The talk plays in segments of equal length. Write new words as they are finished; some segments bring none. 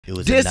It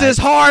was This is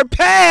hard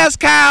pass,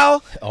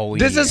 Kyle. Oh,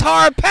 This yeah. is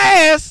hard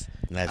pass.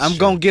 That's I'm true.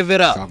 gonna give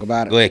it up. Talk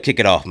about Go it. ahead, kick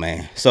it off,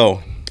 man.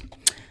 So,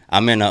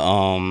 I'm in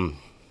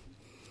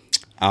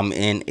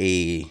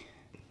a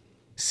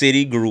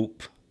city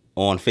group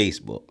on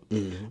Facebook,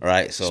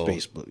 right? So,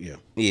 Facebook, yeah.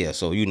 yeah.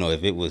 So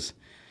if it was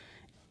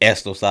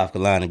Estill, South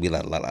Carolina, it'd be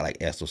like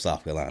Estill,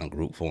 South Carolina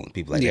group for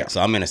people like Yeah. that.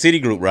 So I'm in a city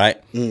group,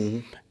 right?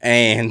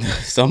 And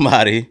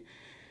somebody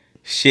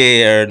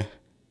shared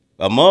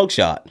a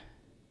mugshot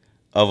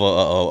of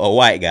a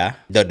white guy.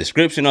 The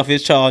description of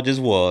his charges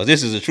was,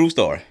 this is a true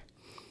story.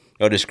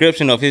 The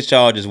description of his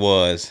charges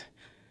was,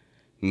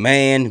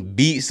 man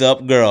beats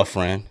up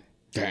girlfriend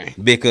Dang.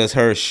 because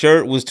her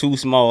shirt was too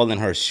small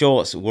and her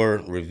shorts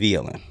were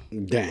revealing.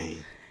 Dang.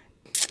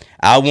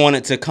 I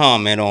wanted to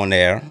comment on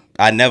there.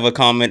 I never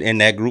commented in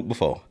that group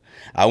before.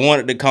 I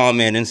wanted to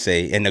comment and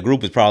say, and the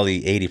group is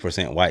probably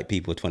 80% white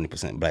people,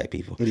 20% black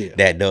people. Yeah.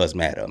 That does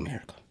matter,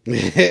 America.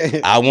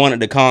 I wanted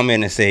to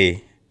comment and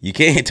say, you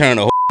can't turn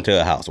a into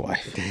a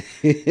housewife.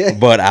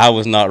 But I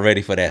was not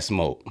ready for that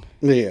smoke.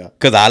 Yeah.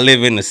 Because I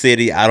live in the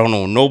city. I don't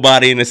know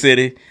nobody in the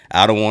city.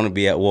 I don't want to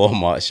be at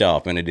Walmart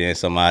shopping and then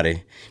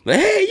somebody like,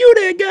 hey, you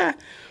that guy.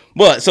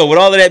 But so with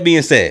all of that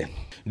being said,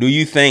 do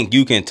you think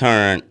you can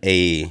turn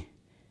a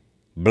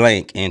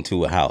blank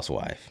into a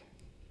housewife?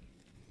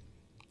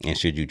 And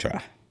should you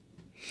try?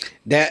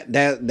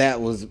 That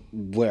was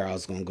where I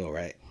was gonna go,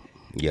 right?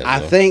 Yeah. I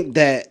think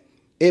that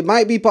it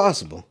might be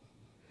possible.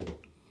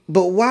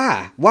 But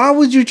why? Why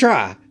would you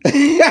try?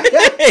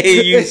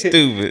 Hey, you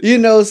stupid. You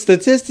know,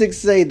 statistics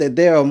say that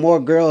there are more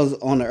girls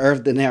on the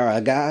earth than there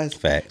are guys.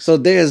 Facts. So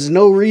there's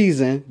no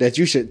reason that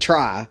you should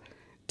try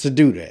to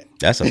do that.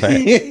 That's a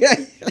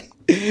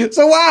fact.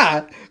 So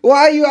why? Why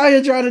are you out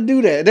here trying to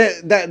do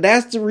that?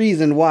 That's the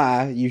reason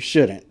why you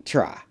shouldn't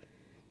try.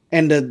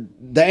 And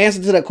the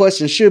answer to that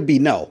question should be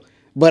no.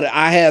 But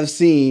I have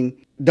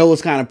seen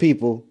those kind of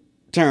people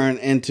turn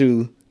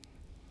into,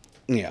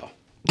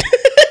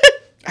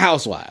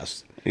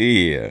 housewives.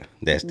 Yeah,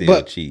 that's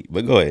still cheap.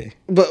 But go ahead.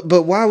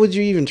 But why would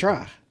you even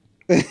try?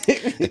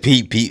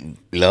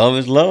 Love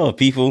is love.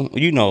 People,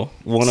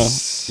 wanna,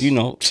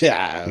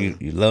 Child.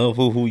 you love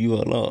who you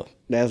love.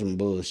 That's some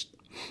bullshit.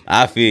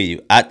 I feel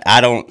you.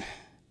 I don't.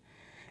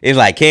 It's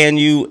like, can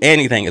you?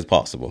 Anything is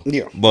possible.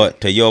 Yeah.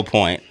 But to your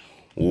point,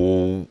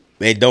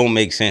 it don't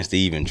make sense to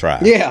even try.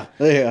 Yeah.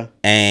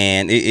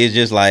 And it's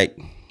just like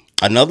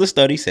another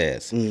study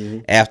says,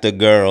 after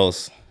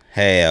girls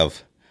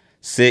have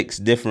 6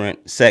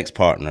 different sex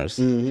partners,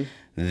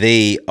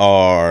 they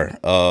are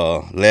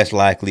less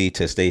likely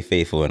to stay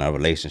faithful in a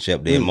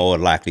relationship. They're more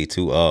likely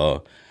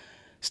to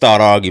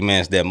start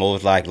arguments. They're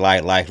most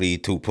likely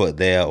to put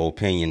their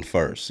opinion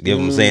first. Get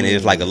what I'm saying?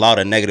 It's like a lot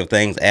of negative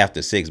things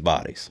after 6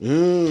 bodies.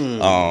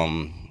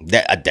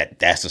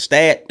 That's a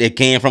stat. It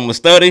came from a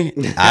study.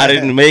 I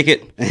didn't make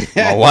it.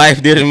 My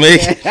wife didn't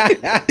make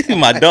it.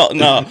 My dog,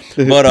 no.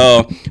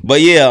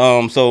 But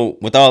yeah. So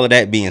with all of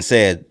that being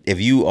said, if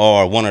you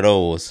are one of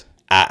those,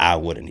 I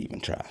wouldn't even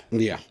try.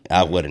 Yeah.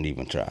 I wouldn't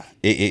even try.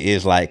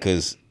 It's like,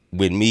 because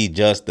with me,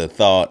 just the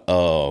thought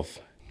of,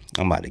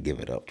 I'm about to give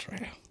it up,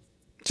 Trey.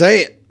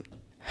 Say it.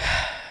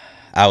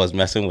 I was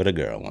messing with a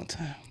girl one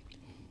time.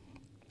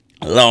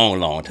 A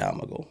long time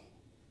ago.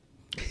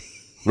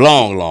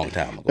 Long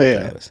time ago,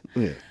 Travis.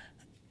 Yeah.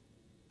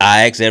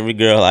 I ask every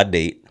girl I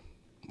date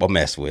or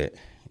mess with,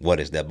 what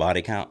is their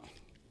body count?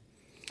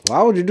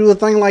 Why would you do a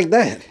thing like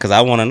that? Because I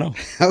want to know.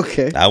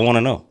 Okay. I want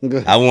to know.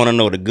 Good. I want to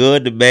know the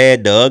good, the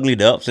bad, the ugly,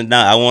 the ups and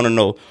downs. I want to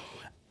know.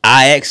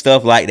 I ask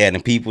stuff like that,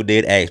 and people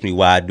did ask me,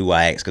 why do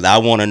I ask? Because I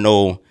want to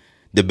know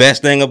the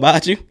best thing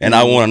about you, and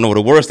I want to know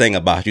the worst thing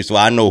about you, so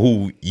I know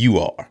who you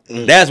are.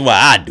 That's why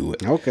I do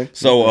it. Okay.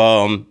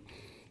 So,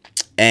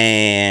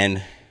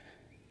 and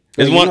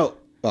there's one.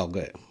 Oh,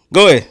 go ahead.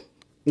 Go ahead.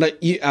 No,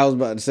 I was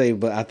about to say,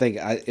 but I think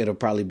it'll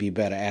probably be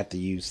better after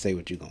you say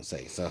what you're gonna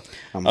say. So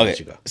I'm gonna let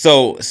you go.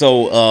 So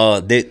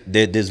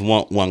there's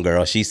one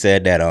girl. She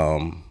said that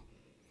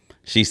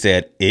she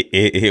said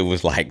it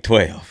was like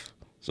 12.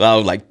 So I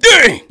was like,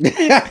 dang.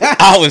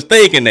 I was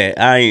thinking that.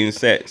 I ain't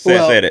said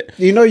it.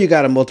 You know you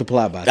got to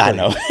multiply by 3. I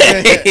know.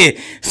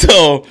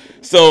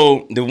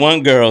 so the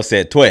one girl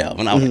said 12,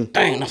 and I was like,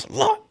 dang, that's a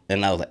lot.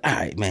 And I was like, all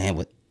right, man,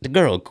 but the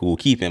girl cool.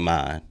 Keep in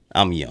mind,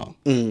 I'm young.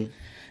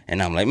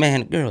 And I'm like,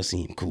 man, the girl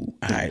seem cool.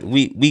 All right,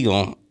 we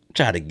gonna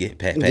try to get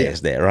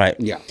past that, right?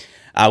 Yeah.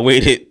 I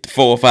waited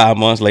 4 or 5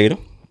 months later,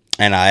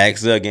 and I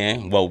asked her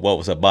again, what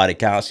was her body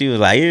count? She was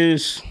like,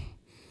 it's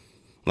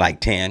like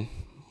 10.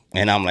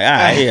 And I'm like, all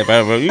right, yeah,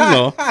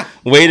 bro,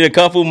 waited a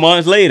couple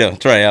months later,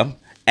 Trav,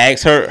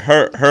 asked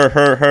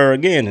her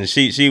again, and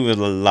she was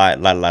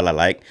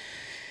like,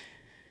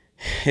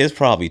 it's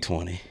probably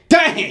 20.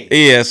 Dang.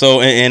 Yeah,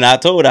 so, and I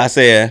told her, I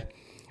said,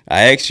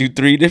 I asked you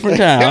 3 different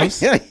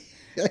times.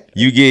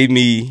 You gave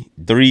me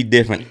 3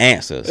 different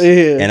answers.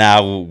 Yeah. And I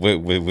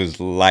was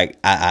like,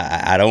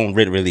 I don't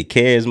really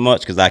care as much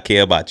because I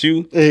care about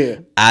you. Yeah.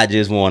 I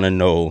just want to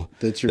know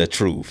The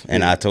truth.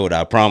 And I told her,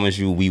 I promise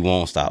you, we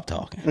won't stop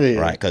talking. Yeah.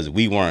 Right? Because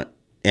we weren't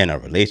in a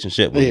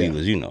relationship, but we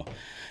was,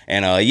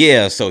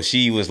 And so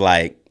she was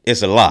like,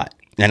 it's a lot.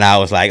 And I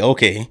was like,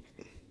 okay,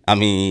 I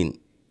mean,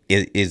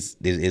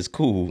 it's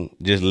cool.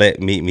 Just let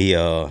me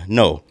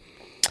know.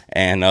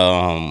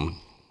 And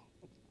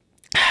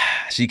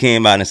she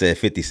came out and said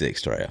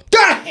 56 Trav.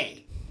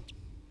 Dang!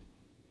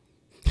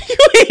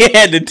 You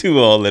had to do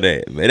all of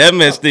that, man. That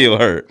mess still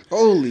hurt.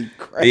 Holy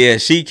crap. Yeah,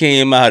 she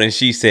came out and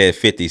she said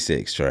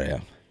 56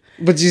 Trav.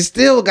 But you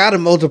still got to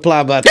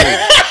multiply by 3. No,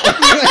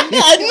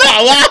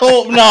 I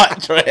hope not,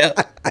 Trav.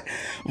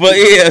 But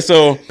yeah,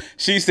 so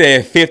she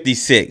said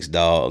 56,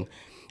 dog.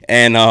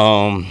 And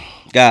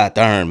God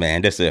darn,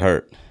 man, this it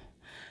hurt.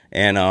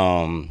 And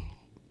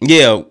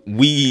yeah,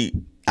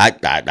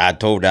 I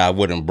told her I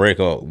wouldn't break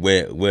up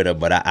with her,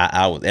 but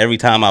I was, every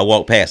time I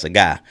walked past a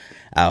guy,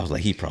 I was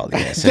like, he probably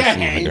had sex with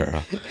my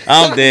girl.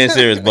 I'm dead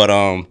serious,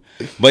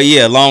 but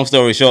yeah, long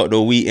story short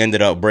though, we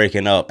ended up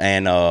breaking up.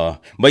 And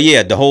but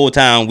yeah, the whole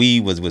time we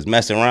was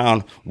messing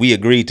around, we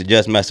agreed to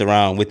just mess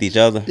around with each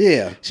other.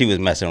 Yeah. She was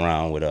messing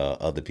around with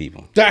other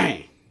people.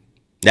 Dang.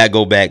 That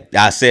go back.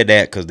 I said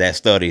that because that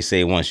study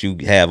say once you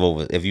have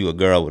if you a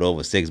girl with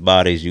over 6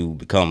 bodies, you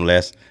become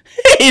less.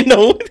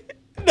 No.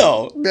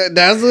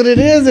 That's what it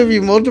is if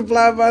you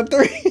multiply by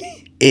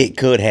 3. It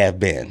could have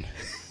been,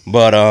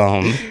 but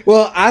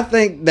Well, I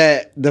think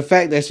that the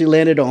fact that she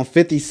landed on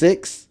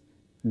 56,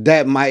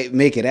 that might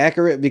make it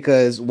accurate,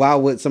 because why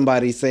would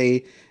somebody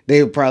say,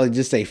 they would probably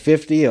just say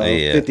 50 or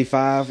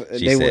 55?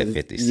 She they said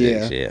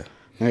 56.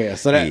 Yeah.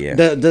 So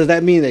that does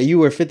that mean that you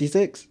were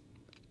 56?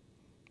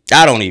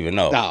 I don't even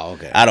know. Oh,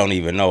 okay. I don't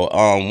even know.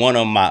 One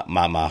of my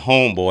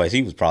homeboys,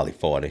 he was probably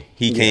 40.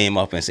 He came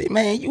up and said,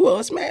 "Man, you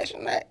are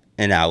smashing that."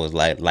 And I was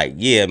like,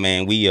 yeah,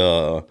 man, we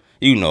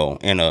we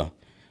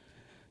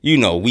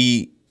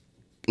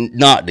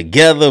not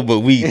together,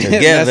 but we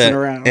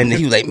together. And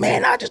he was like,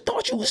 "Man, I just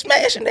thought you was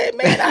smashing that,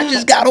 man. I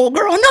just got old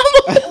girl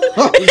number."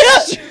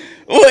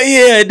 Well,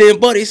 yeah. And then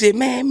Buddy said,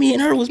 "Man, me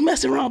and her was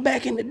messing around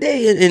back in the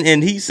day."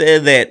 And he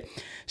said that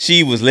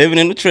she was living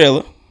in the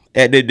trailer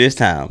at this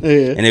time.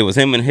 Yeah. And it was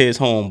him and his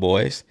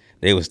homeboys.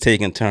 They was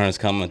taking turns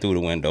coming through the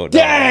window.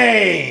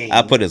 Dang!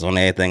 I put this on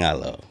everything I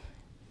love.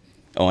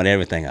 On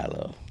everything I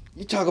love.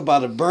 You talk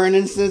about a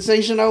burning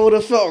sensation I would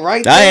have felt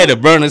right there. I had a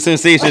burning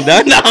sensation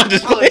done. No, I'm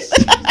just playing.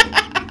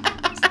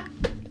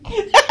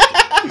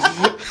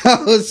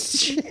 Oh,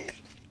 shit.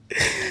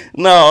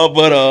 No,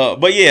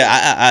 but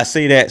yeah, I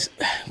say that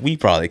we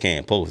probably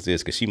can't post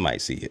this because she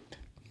might see it.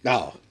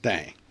 Oh,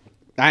 dang.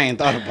 I ain't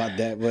thought about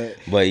that,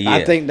 But yeah.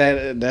 I think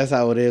that's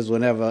how it is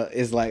whenever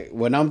it's like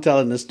when I'm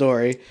telling the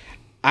story,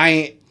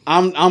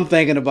 I'm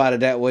thinking about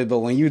it that way, but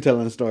when you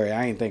telling the story,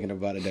 I ain't thinking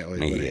about it that way.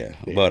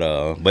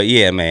 Yeah. But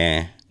yeah,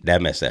 man,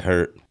 that mess that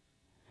hurt.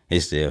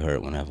 It still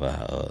hurt whenever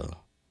I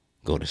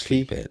go to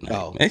sleep at night.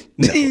 Oh.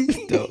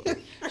 No.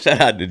 Shout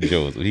out to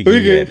Joseph. He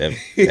had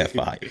that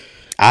fire.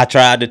 I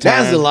tried to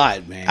turn. That's a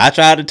lot, man. I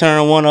tried to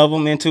turn one of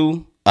them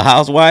into a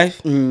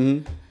housewife.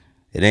 Mm-hmm.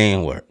 It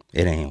ain't work.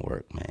 It ain't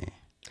work, man.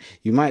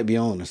 You might be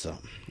on to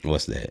something.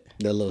 What's that?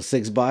 The little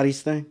 6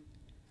 bodies thing.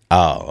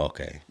 Oh,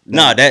 okay.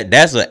 No,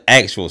 that's an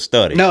actual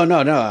study. No.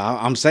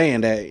 I'm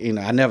saying that,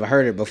 I never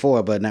heard it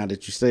before, but now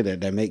that you say that,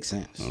 that makes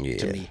sense to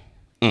me.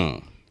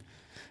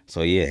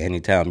 So yeah,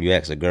 anytime you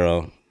ask a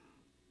girl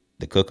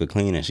to cook or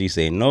clean and she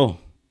say no,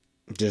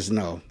 just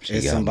know she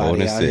it's got somebody more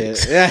than out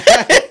 6.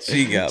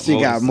 here. she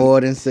got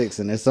more than 6,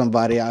 and there's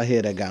somebody out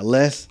here that got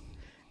less.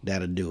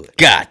 That'll do it.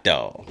 God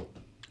dog.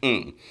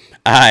 All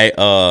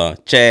right,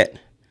 chat.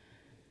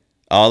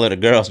 All of the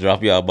girls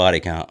drop y'all body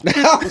count.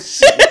 Oh,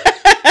 shit.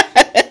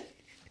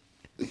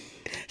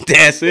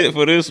 That's it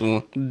for this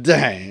one.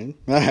 Dang.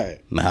 All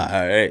right.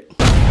 All right.